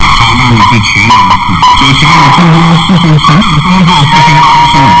是前人的故事，就想有更多事情从你工作这些告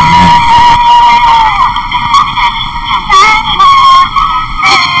诉我们。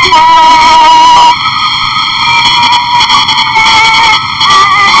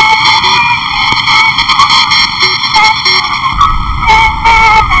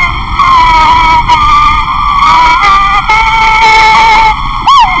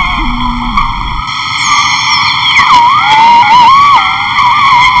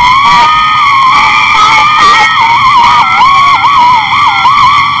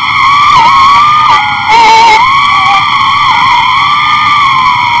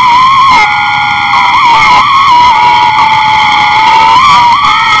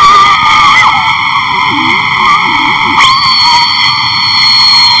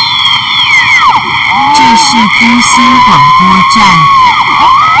中心广播站，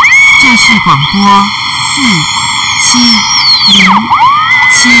这是广播470779，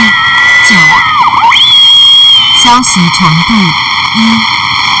消息程度116，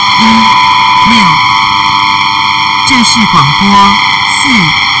这是广播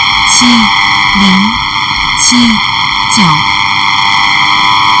47079，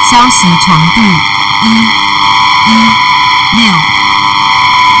消息程度116，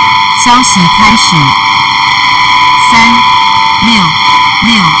消息开始。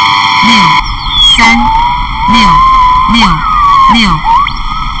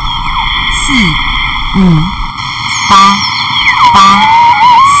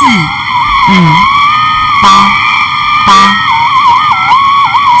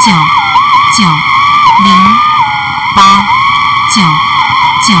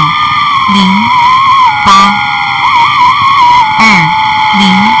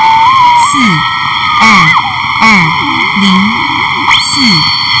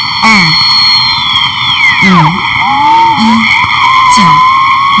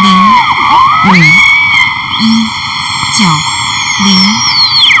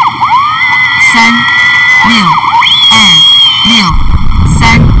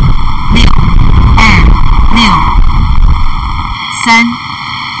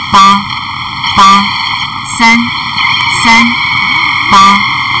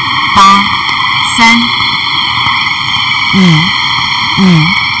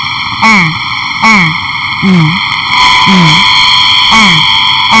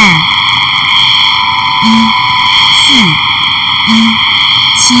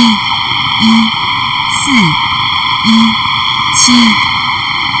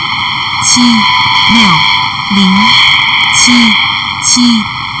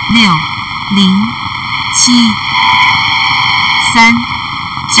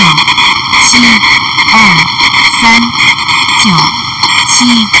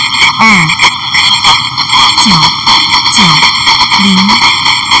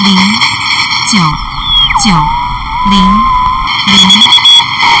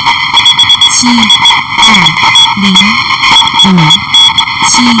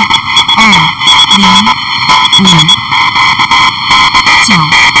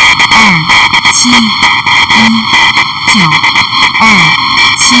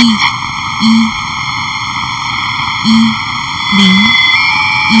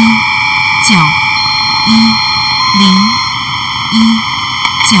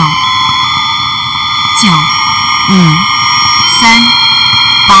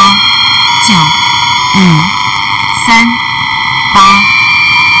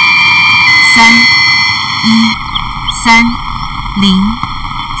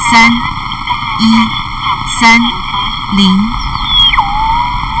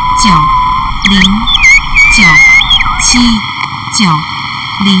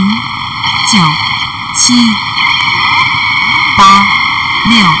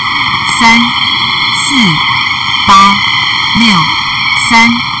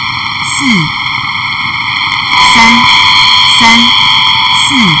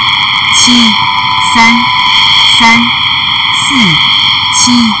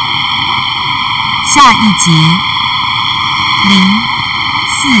一集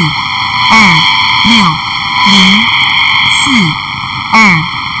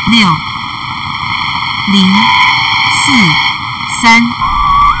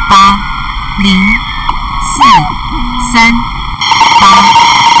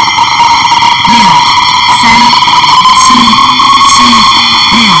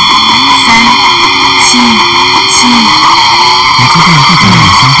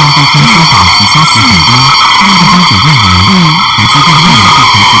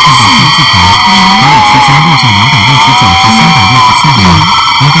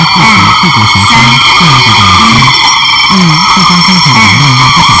护国神山，个人的老师。这张通常言论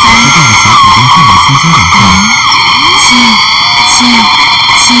让不少人失望。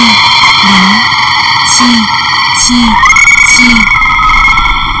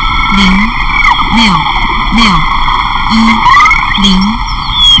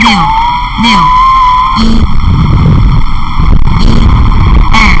六六一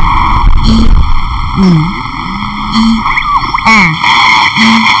二一五二一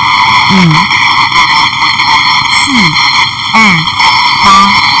五四二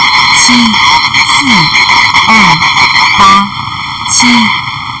八七四二八七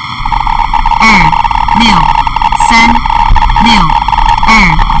二六三六二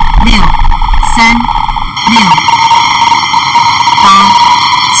六三六八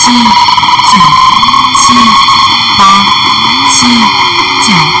七九七八七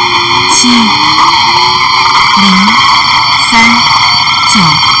九七零三九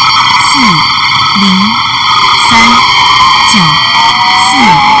四零三九四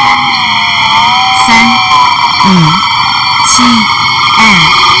三五七二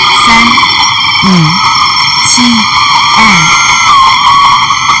三五七二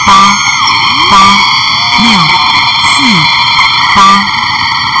八八六四八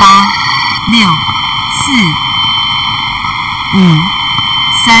八六四五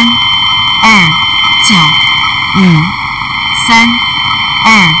三二九五三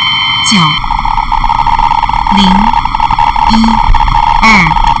二九零一二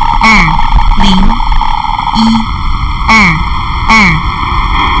二零一二二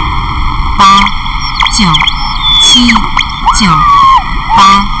八九七九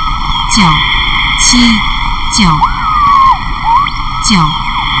八九七九九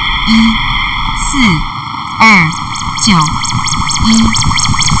一四二九一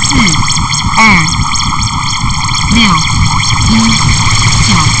四二六一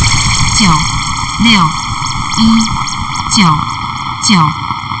九九六一九九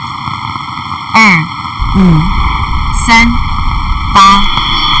二五三八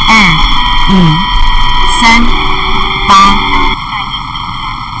二五三八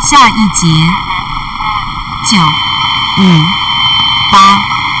下一节九五八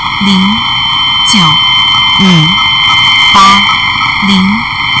零九五八零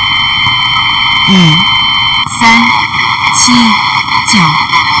五三七九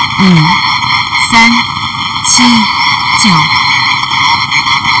五三七九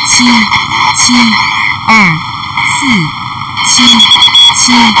七七二四七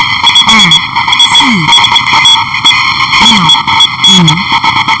七二四六五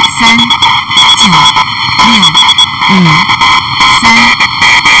三九六五三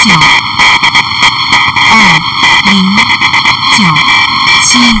九二零九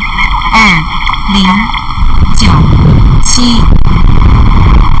七二零九七一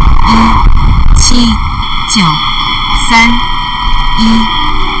七九三一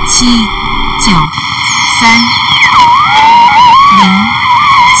七九三零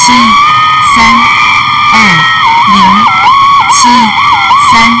七三二零七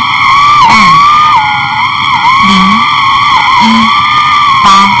三二零一八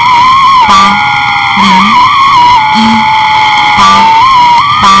八零一八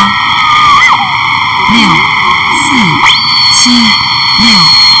八六四七六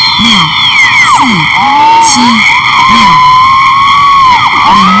六四七六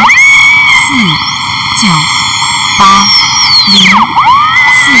零四九八零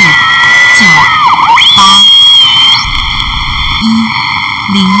四九八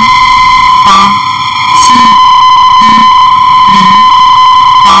一零八七一零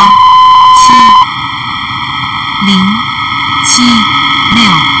八七零七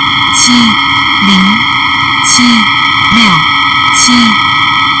六七零七六七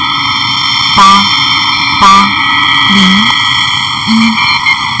八八零一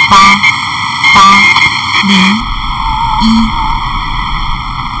八八零一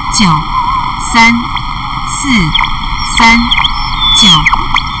九三四三九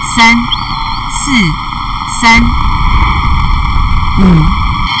三四三五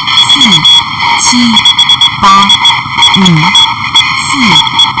四七八五四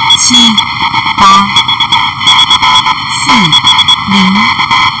七八四零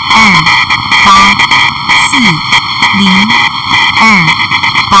二八四零二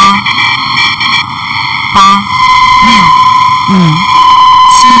八八六五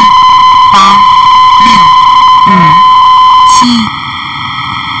七八六五七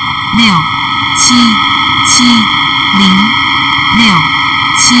六七七零六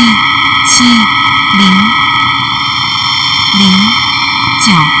七七零零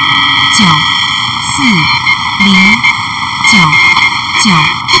九九四零九九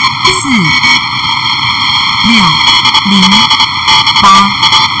四六零八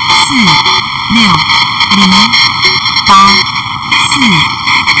四六零八四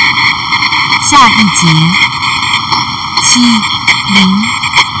下一节七零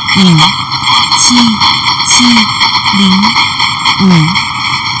五七七零五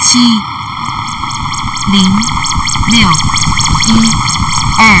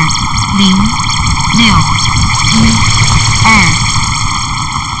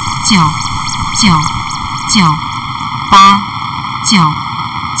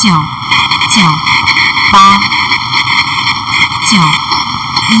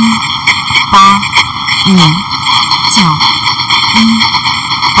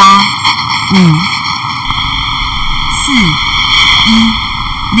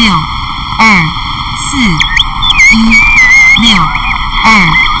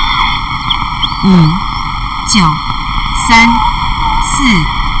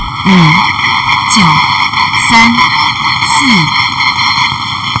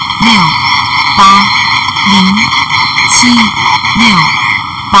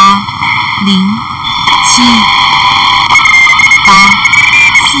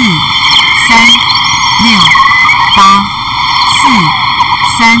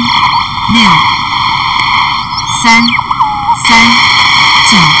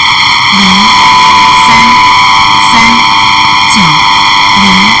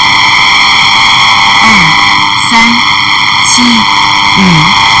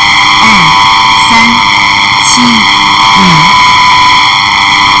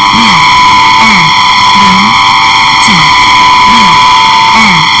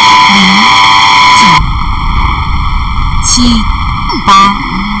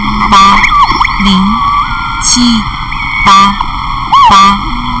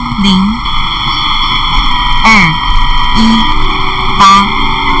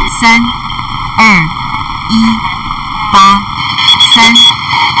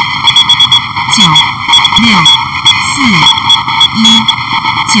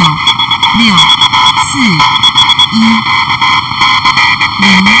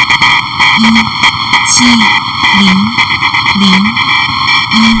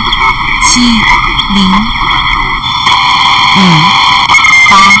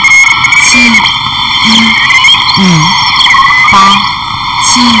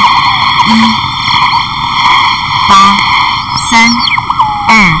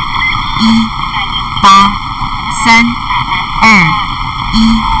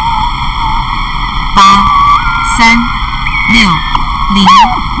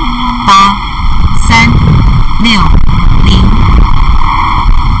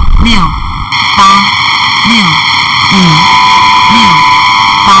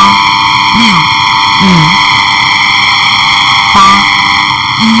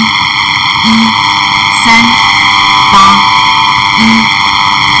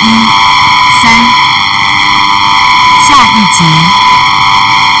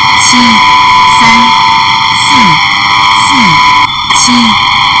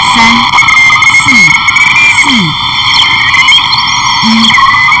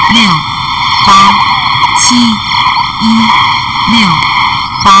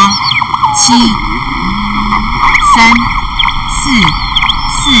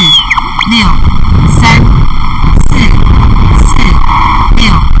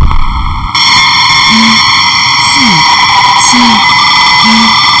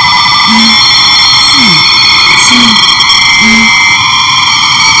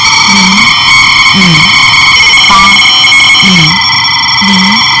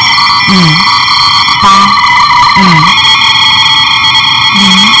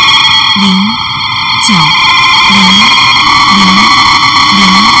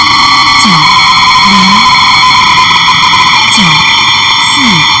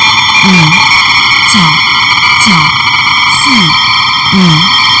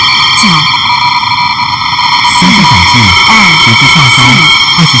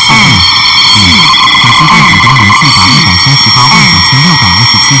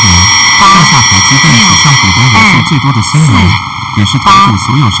最多的新闻，也是台股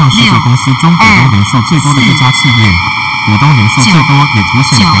所有上市柜公司中股东人数最多的一家企业，股东人数最多，也凸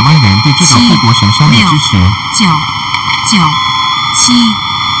显台湾人对这个护国神山的支持。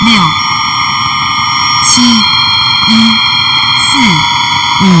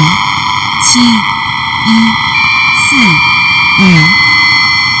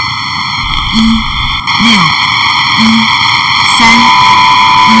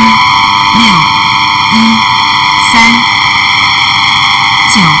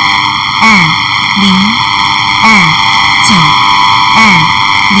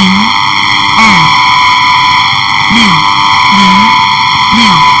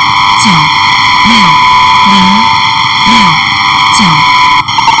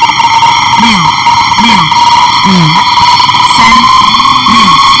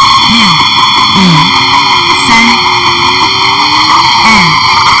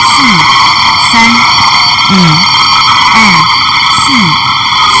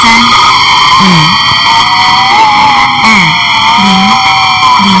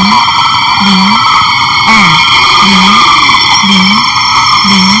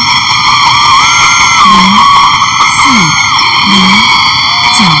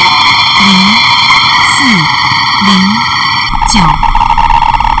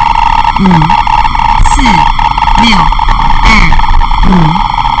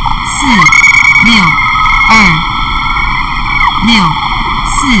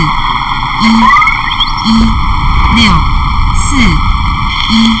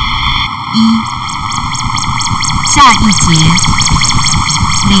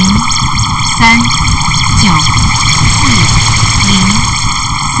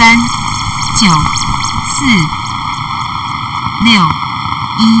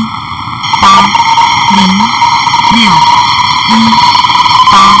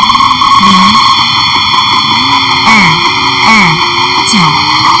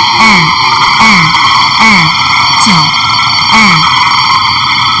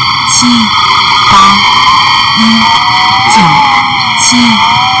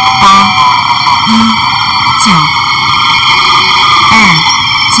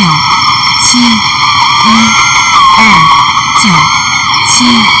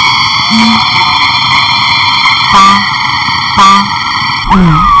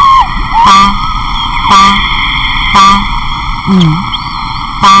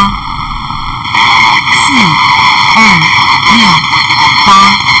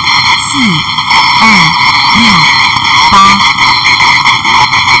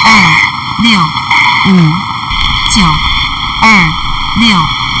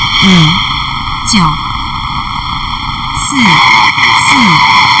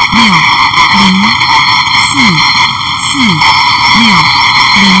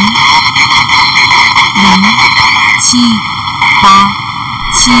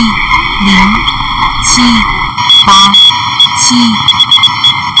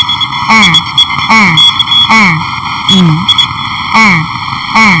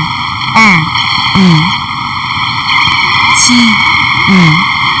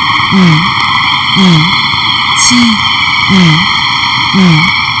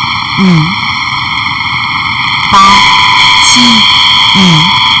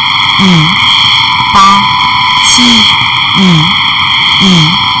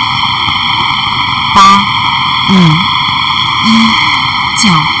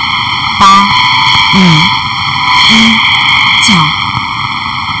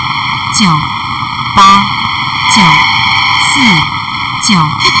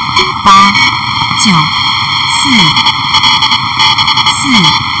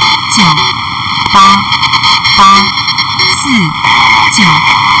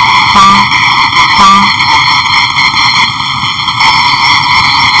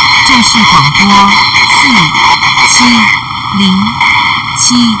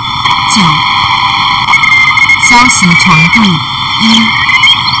消息长度116，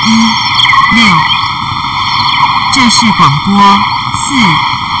这是广播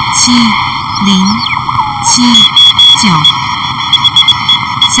47079。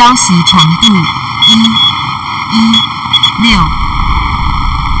消息长度116，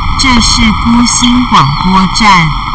这是孤星广播站。